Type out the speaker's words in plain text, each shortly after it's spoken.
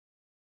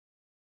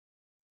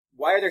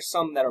Why are there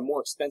some that are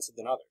more expensive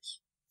than others?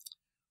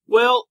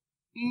 Well,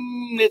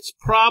 it's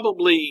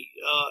probably,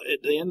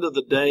 at the end of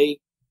the day,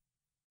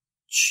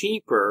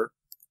 cheaper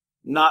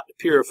not to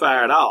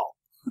purify at all.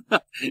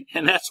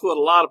 And that's what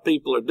a lot of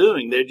people are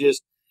doing. They're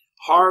just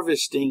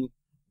harvesting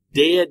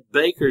dead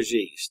baker's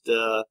yeast.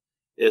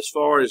 As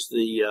far as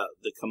the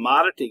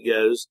commodity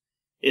goes,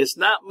 it's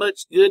not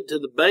much good to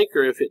the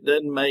baker if it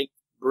doesn't make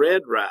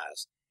bread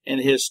rise.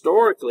 And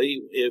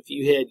historically, if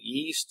you had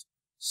yeast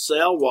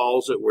cell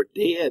walls that were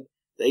dead,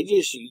 they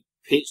just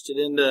pitched it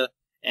into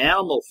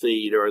animal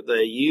feed, or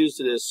they used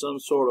it as some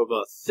sort of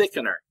a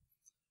thickener.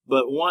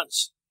 But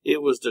once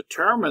it was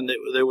determined that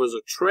there was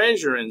a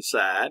treasure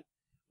inside,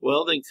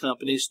 well, then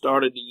companies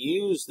started to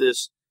use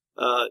this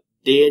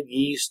dead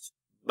yeast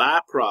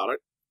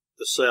byproduct,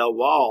 the cell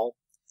wall,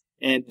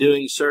 and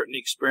doing certain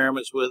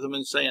experiments with them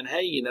and saying,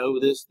 hey, you know,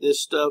 this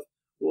stuff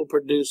will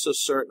produce a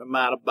certain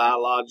amount of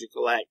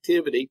biological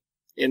activity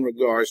in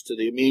regards to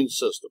the immune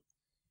system.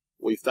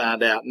 We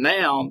find out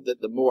now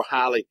that the more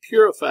highly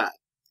purified,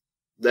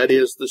 that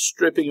is, the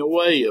stripping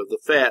away of the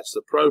fats,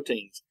 the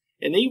proteins,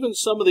 and even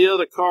some of the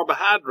other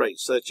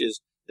carbohydrates, such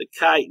as the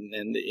chitin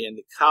and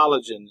the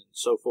collagen and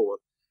so forth,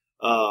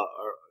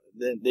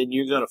 then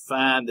you're going to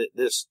find that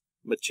this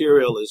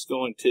material is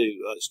going to,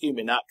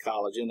 not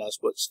collagen, that's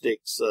what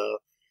sticks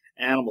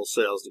animal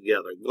cells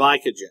together.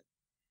 Glycogen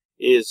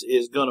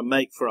is going to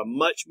make for a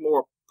much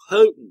more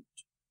potent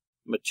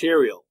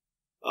material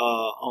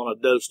on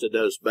a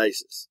dose-to-dose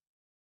basis.